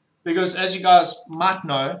 because as you guys might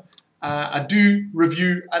know, I do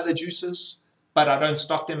review other juices, but I don't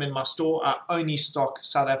stock them in my store. I only stock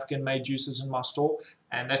South African made juices in my store,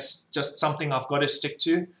 and that's just something I've got to stick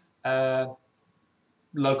to.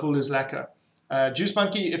 Local is lacquer. Juice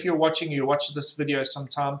Monkey, if you're watching, you watch this video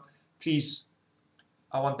sometime, please,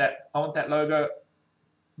 I want that logo.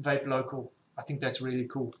 Vape Local. I think that's really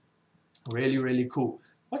cool. Really, really cool.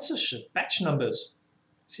 What's this shit? Batch numbers.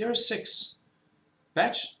 06.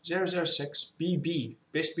 Batch 006. BB.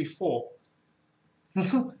 Best before.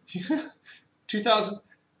 2000.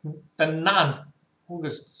 The 9th.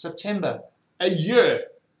 August. September. A year.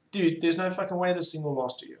 Dude, there's no fucking way this thing will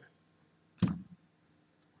last a year.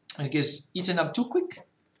 I guess eaten up too quick.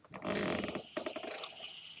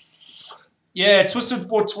 Yeah, Twisted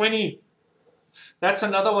 420. That's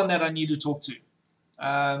another one that I need to talk to.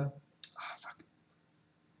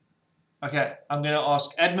 Okay, I'm going to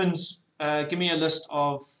ask admins, give me a list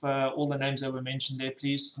of all the names that were mentioned there,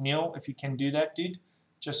 please. Neil, if you can do that, dude,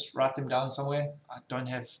 just write them down somewhere. I don't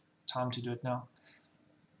have time to do it now.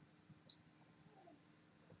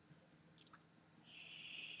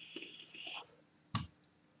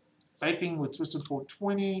 Vaping with Twisted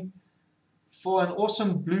 420. For an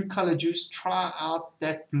awesome blue color juice, try out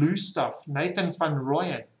that blue stuff. Nathan van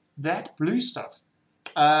Rooyen. That blue stuff.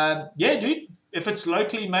 Yeah, dude. If it's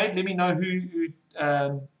locally made, let me know who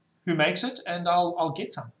makes it, and I'll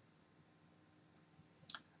get some.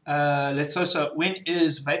 Let's also, when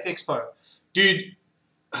is Vape Expo? Dude,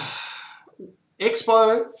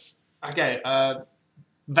 Expo, okay,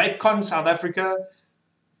 VapeCon South Africa,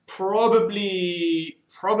 probably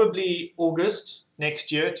August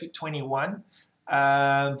next year to 21.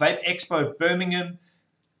 Vape Expo Birmingham,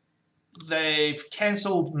 they've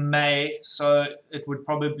cancelled May, so it would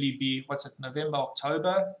probably be, what's it, November,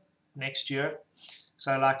 October next year.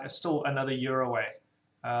 So like it's still another year away.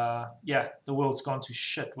 Yeah, the world's gone to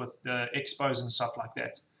shit with the expos and stuff like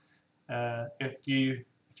that. If you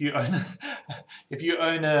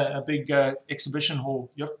own a big exhibition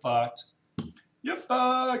hall, you're fucked. You're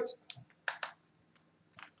fucked.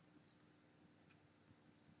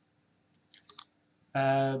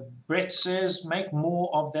 Brett says, make more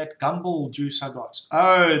of that gumball juice I got.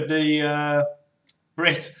 Oh, the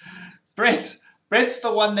Brett's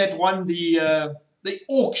the one that won the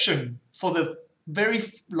auction for the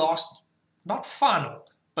very last, not final,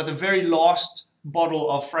 but the very last bottle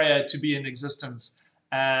of Freya to be in existence.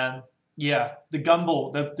 Yeah, the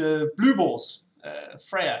gumball, the blue balls.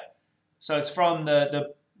 Freya. So it's from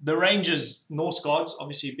the Rangers Norse gods.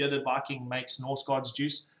 Obviously, Bearded Viking makes Norse gods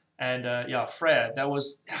juice, and yeah, Freya. That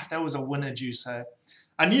was a winner juice. So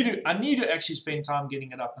I need to actually spend time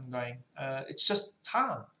getting it up and going. It's just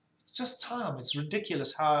time. It's just time. It's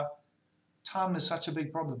ridiculous how time is such a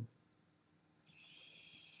big problem.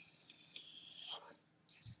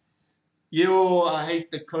 Yo, I hate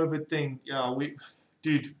the COVID thing. Yeah,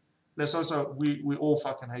 dude, we all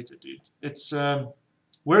fucking hate it, dude. It's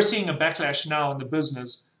we're seeing a backlash now in the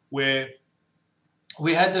business where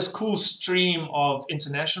we had this cool stream of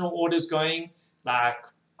international orders going, like,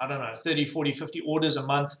 I don't know, 30, 40, 50 orders a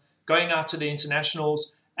month going out to the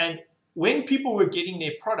internationals. And when people were getting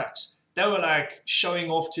their products, they were like showing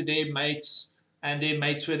off to their mates, and their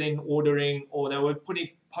mates were then ordering, or they were putting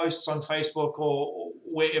posts on Facebook or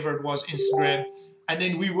wherever it was, Instagram. And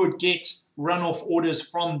then we would get runoff orders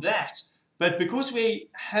from that. But because we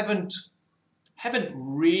haven't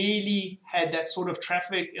really had that sort of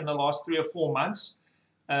traffic in the last 3 or 4 months,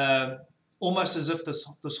 almost as if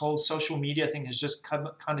this whole social media thing has just kind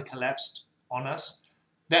of collapsed on us.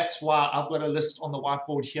 That's why I've got a list on the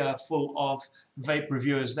whiteboard here full of vape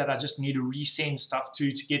reviewers that I just need to resend stuff to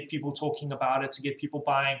get people talking about it, to get people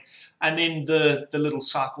buying, and then the little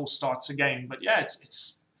cycle starts again. But yeah,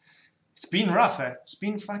 it's been rough. It's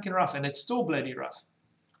been fucking rough, and it's still bloody rough.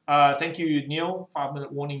 Thank you, Neil.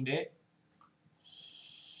 5-minute warning there.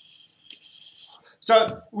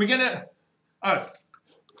 So we're gonna. Oh,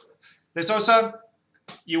 there's also,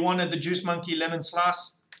 you wanted the Juice Monkey lemon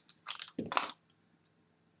slice.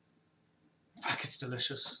 Fuck, it's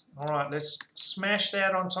delicious. All right, let's smash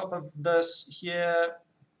that on top of this here. I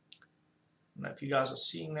don't know if you guys are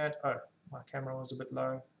seeing that. Oh, my camera was a bit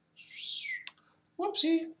low.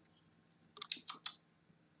 Whoopsie.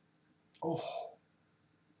 Oh,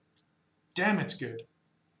 damn, it's good.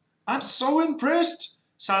 I'm so impressed.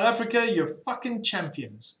 South Africa, you're fucking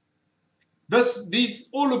champions.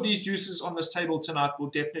 All of these juices on this table tonight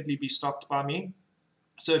will definitely be stocked by me.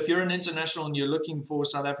 So if you're an international and you're looking for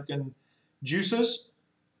South African juices,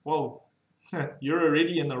 well, you're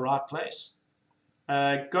already in the right place.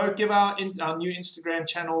 Go give our new Instagram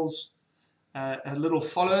channels a little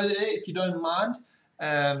follow there if you don't mind.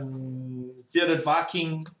 Bearded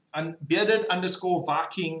Viking,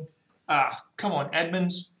 Bearded_Viking. Come on,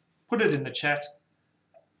 admins, put it in the chat.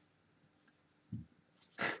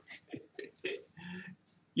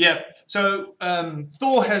 Yeah, so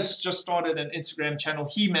Thor has just started an Instagram channel.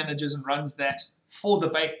 He manages and runs that for the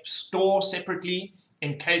vape store separately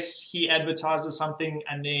in case he advertises something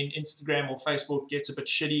and then Instagram or Facebook gets a bit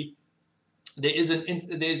shitty. There's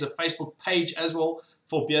a Facebook page as well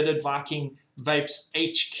for Bearded Viking Vapes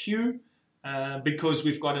HQ because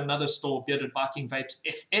we've got another store, Bearded Viking Vapes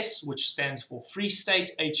FS, which stands for Free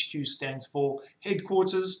State. HQ stands for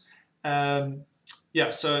headquarters.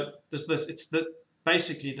 Yeah, so it's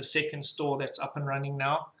basically the second store that's up and running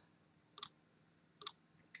now.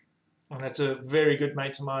 And that's a very good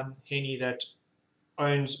mate of mine, Henny, that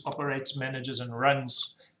owns, operates, manages, and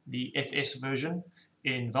runs the FS version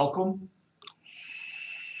in Welkom.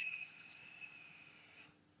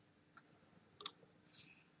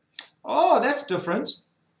 Oh, that's different.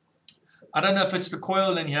 I don't know if it's the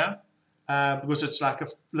coil in here because it's like a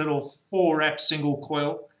little 4-wrap single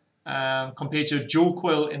coil compared to a dual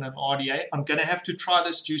coil in an RDA. I'm going to have to try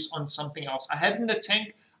this juice on something else. I had it in a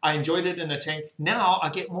tank. I enjoyed it in a tank. Now I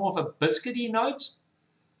get more of a biscuity note,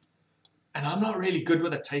 and I'm not really good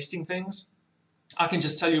with the tasting things. I can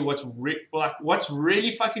just tell you what's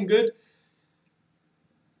really fucking good.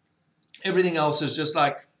 Everything else is just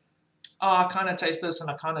like, oh, I kind of taste this and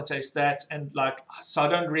I kind of taste that, and like, so I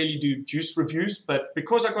don't really do juice reviews. But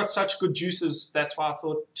because I got such good juices, that's why I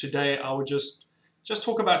thought today I would just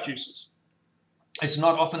talk about juices. It's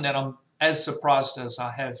not often that I'm as surprised as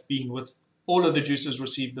I have been with all of the juices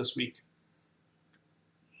received this week.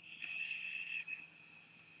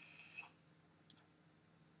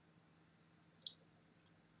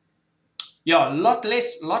 Yeah, a lot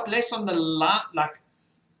less on the like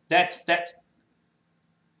that.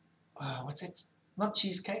 What's that? Not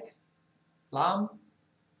cheesecake, lime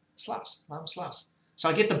slice. So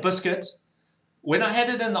I get the biscuit. When I had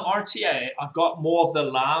it in the RTA, I got more of the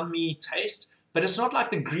limey taste, but it's not like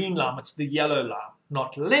the green lime, it's the yellow lime.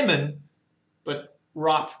 Not lemon, but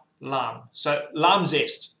ripe lime. So lime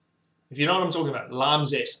zest, if you know what I'm talking about, lime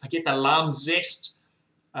zest. I get the lime zest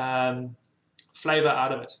flavor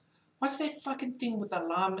out of it. What's that fucking thing with the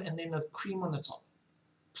lime and then the cream on the top?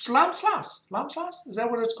 Lime slice. Lime slice? Is that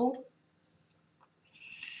what it's called?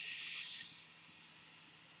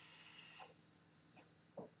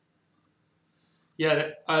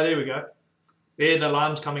 Yeah, there we go. There, the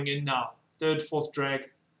lime's coming in now. Third, fourth drag.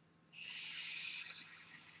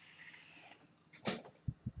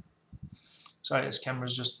 Sorry, this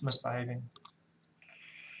camera's just misbehaving.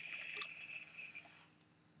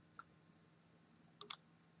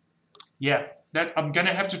 Yeah, that I'm going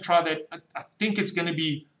to have to try that. I think it's going to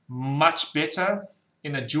be much better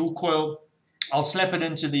in a dual coil. I'll slap it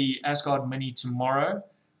into the Asgard Mini tomorrow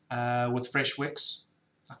with fresh wicks.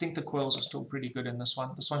 I think the coils are still pretty good in this one.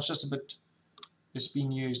 This one's just a bit, it's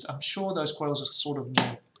been used. I'm sure those coils are sort of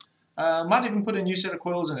new. Might even put a new set of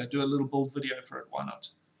coils in it, do a little build video for it. Why not?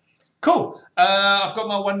 Cool. I've got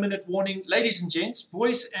my 1 minute warning. Ladies and gents,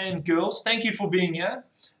 boys and girls, thank you for being here.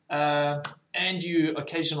 And you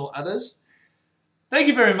occasional others. Thank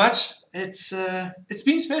you very much. It's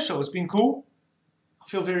been special. It's been cool. I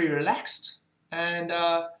feel very relaxed and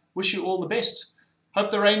wish you all the best.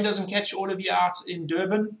 Hope the rain doesn't catch all of you out in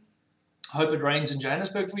Durban. Hope it rains in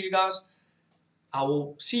Johannesburg for you guys. I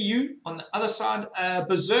will see you on the other side.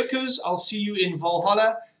 Berserkers, I'll see you in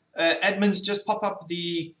Valhalla. Admins, just pop up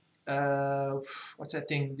the what's that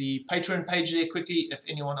thing? The Patreon page there quickly if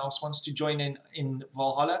anyone else wants to join in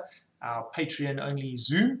Valhalla. Our Patreon only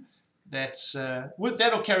Zoom.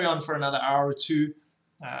 That'll carry on for another hour or two.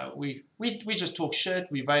 We just talk shit,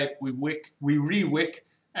 we vape, we wick, we re-wick,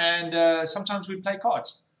 and sometimes we play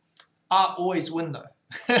cards. I always win though.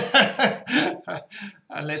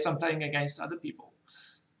 Unless I'm playing against other people.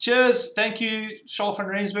 Cheers, thank you. Charles van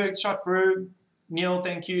Rensburg, Shot Brew. Neil,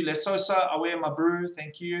 thank you. Lesosa, I wear my brew,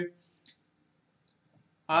 thank you.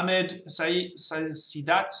 Ahmed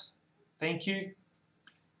Sidat, thank you.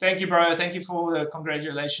 Thank you, bro. Thank you for the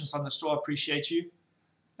congratulations on the store. I appreciate you.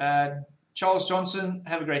 Charles Johnson,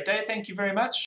 have a great day. Thank you very much.